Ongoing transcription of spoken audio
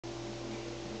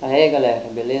Aê galera,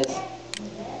 beleza?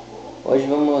 Hoje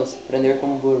vamos aprender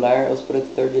como burlar os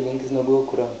protetores de links no Google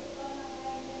Chrome.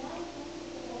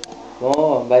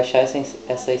 Vamos baixar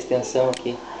essa extensão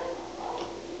aqui.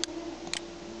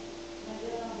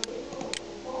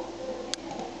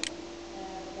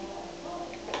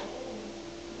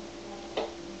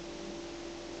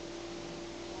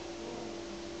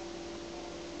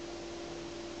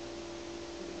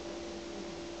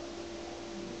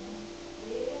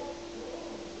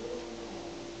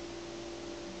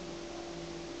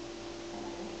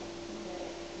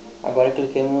 Agora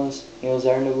cliquemos em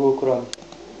usar no Google Chrome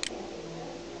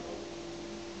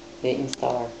e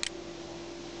instalar.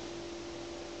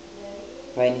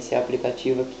 Vai iniciar o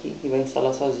aplicativo aqui e vai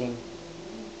instalar sozinho.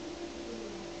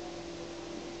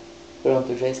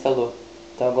 Pronto, já instalou.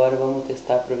 Então agora vamos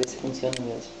testar para ver se funciona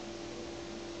mesmo.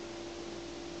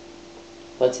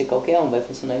 Pode ser qualquer um, vai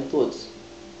funcionar em todos.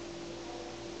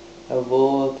 Eu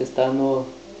vou testar no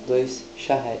 2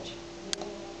 charrete.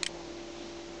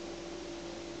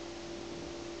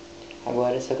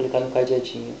 Agora é só clicar no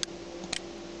cadeadinho.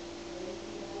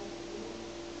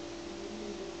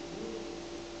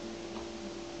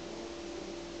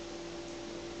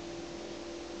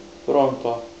 Pronto,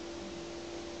 ó.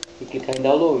 E clicar em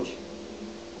download.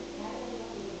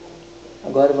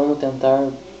 Agora vamos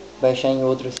tentar baixar em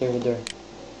outro servidor.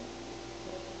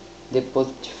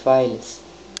 Deposit files.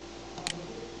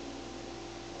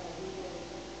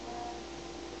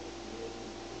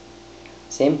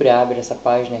 Sempre abre essa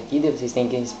página aqui, daí vocês têm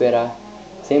que esperar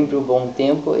sempre um bom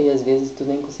tempo e às vezes tu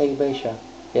nem consegue baixar.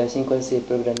 E assim com esse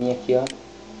programinha aqui, ó,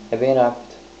 é bem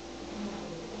rápido.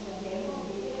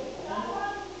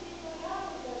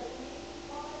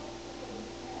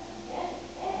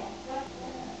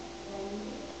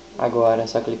 Agora é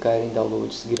só clicar em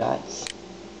downloads grátis.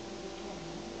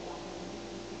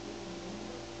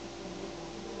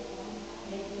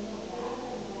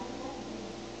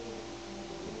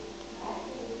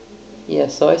 E é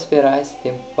só esperar esse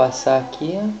tempo passar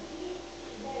aqui,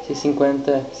 ó, esses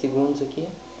 50 segundos aqui,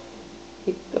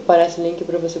 e aparece o link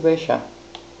para você baixar.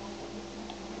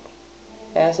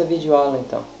 É essa videoaula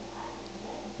então.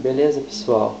 Beleza,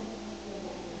 pessoal?